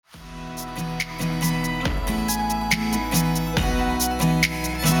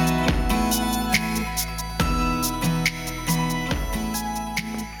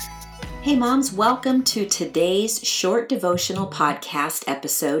Hey moms, welcome to today's short devotional podcast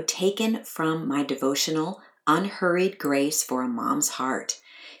episode taken from my devotional, Unhurried Grace for a Mom's Heart.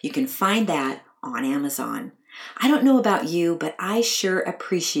 You can find that on Amazon. I don't know about you, but I sure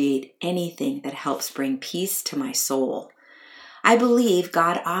appreciate anything that helps bring peace to my soul. I believe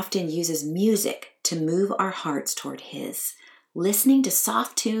God often uses music to move our hearts toward His. Listening to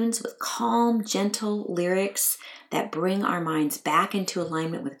soft tunes with calm, gentle lyrics that bring our minds back into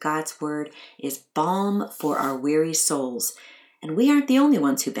alignment with God's Word is balm for our weary souls. And we aren't the only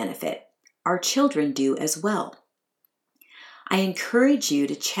ones who benefit. Our children do as well. I encourage you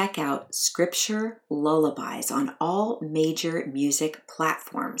to check out Scripture Lullabies on all major music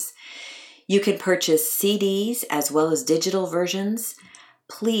platforms. You can purchase CDs as well as digital versions.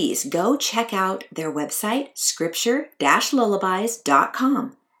 Please go check out their website,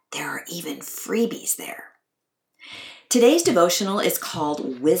 scripture-lullabies.com. There are even freebies there. Today's devotional is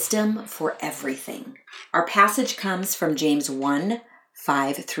called Wisdom for Everything. Our passage comes from James 1,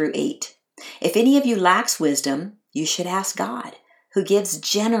 5 through 8. If any of you lacks wisdom, you should ask God, who gives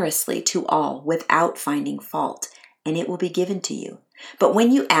generously to all without finding fault, and it will be given to you. But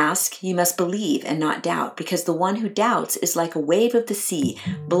when you ask, you must believe and not doubt, because the one who doubts is like a wave of the sea,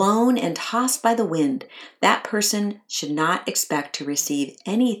 blown and tossed by the wind. That person should not expect to receive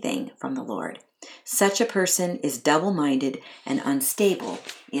anything from the Lord. Such a person is double-minded and unstable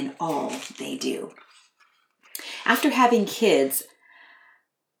in all they do. After having kids,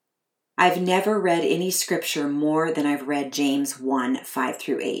 I've never read any scripture more than I've read James 1, 5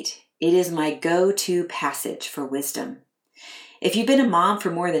 through 8. It is my go-to passage for wisdom. If you've been a mom for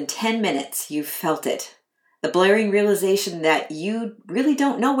more than 10 minutes, you've felt it. The blaring realization that you really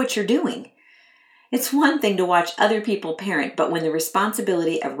don't know what you're doing. It's one thing to watch other people parent, but when the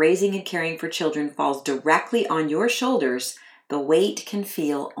responsibility of raising and caring for children falls directly on your shoulders, the weight can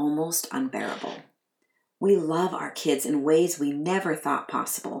feel almost unbearable. We love our kids in ways we never thought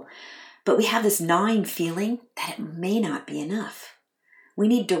possible, but we have this gnawing feeling that it may not be enough. We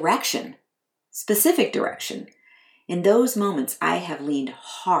need direction, specific direction. In those moments, I have leaned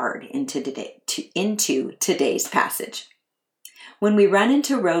hard into today's passage. When we run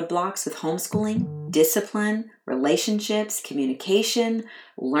into roadblocks with homeschooling, discipline, relationships, communication,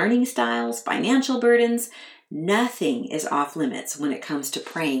 learning styles, financial burdens, nothing is off limits when it comes to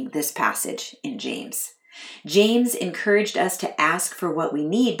praying this passage in James. James encouraged us to ask for what we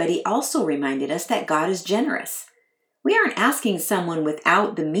need, but he also reminded us that God is generous. We aren't asking someone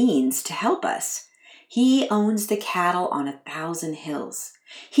without the means to help us. He owns the cattle on 1,000 hills.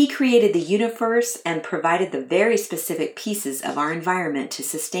 He created the universe and provided the very specific pieces of our environment to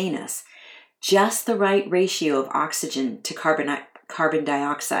sustain us. Just the right ratio of oxygen to carbon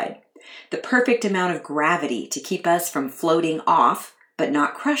dioxide. The perfect amount of gravity to keep us from floating off, but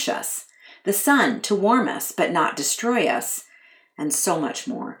not crush us. The sun to warm us, but not destroy us. And so much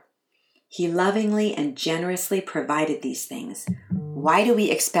more. He lovingly and generously provided these things. Why do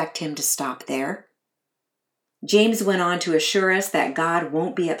we expect him to stop there? James went on to assure us that God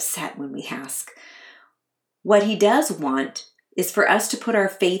won't be upset when we ask. What he does want is for us to put our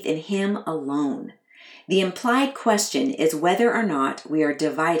faith in him alone. The implied question is whether or not we are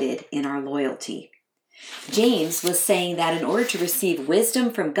divided in our loyalty. James was saying that in order to receive wisdom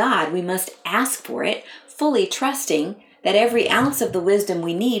from God, we must ask for it, fully trusting that every ounce of the wisdom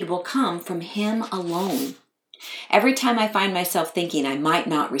we need will come from him alone. Every time I find myself thinking I might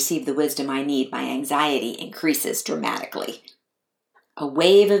not receive the wisdom I need, my anxiety increases dramatically. A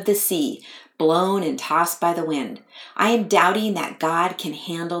wave of the sea, blown and tossed by the wind. I am doubting that God can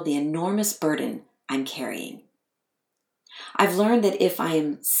handle the enormous burden I'm carrying. I've learned that if I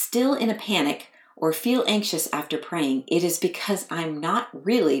am still in a panic or feel anxious after praying, it is because I'm not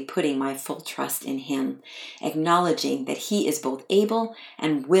really putting my full trust in him, acknowledging that he is both able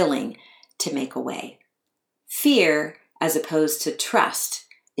and willing to make a way. Fear, as opposed to trust,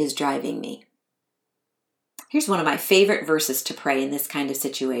 is driving me. Here's one of my favorite verses to pray in this kind of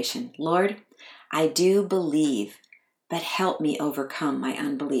situation. Lord, I do believe, but help me overcome my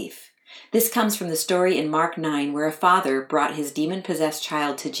unbelief. This comes from the story in Mark 9 where a father brought his demon-possessed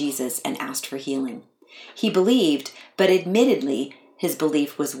child to Jesus and asked for healing. He believed, but admittedly, his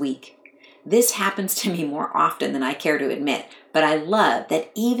belief was weak. This happens to me more often than I care to admit, but I love that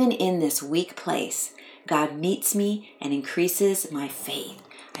even in this weak place, God meets me and increases my faith.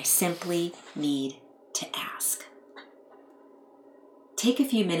 I simply need to ask. Take a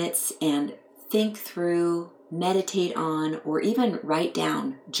few minutes and think through, meditate on, or even write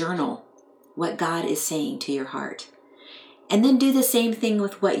down, journal what God is saying to your heart. And then do the same thing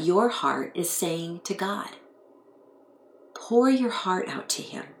with what your heart is saying to God. Pour your heart out to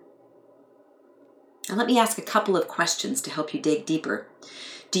him. Now let me ask a couple of questions to help you dig deeper.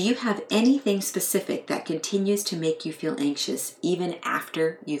 Do you have anything specific that continues to make you feel anxious even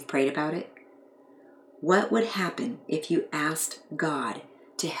after you've prayed about it? What would happen if you asked God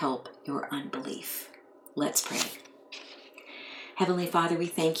to help your unbelief? Let's pray. Heavenly Father, we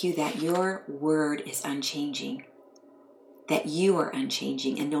thank you that your word is unchanging, that you are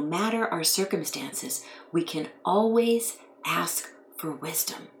unchanging, and no matter our circumstances, we can always ask for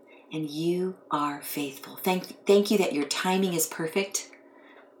wisdom, and you are faithful. Thank you that your timing is perfect.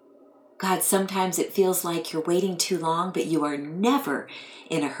 God, sometimes it feels like you're waiting too long, but you are never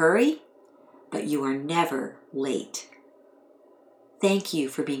in a hurry, but you are never late. Thank you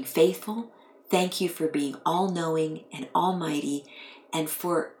for being faithful. Thank you for being all-knowing and almighty, and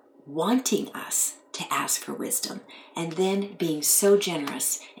for wanting us to ask for wisdom, and then being so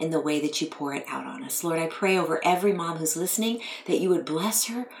generous in the way that you pour it out on us. Lord, I pray over every mom who's listening that you would bless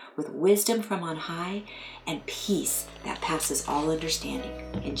her with wisdom from on high and peace that passes all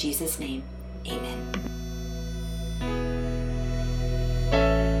understanding. In Jesus' name, amen.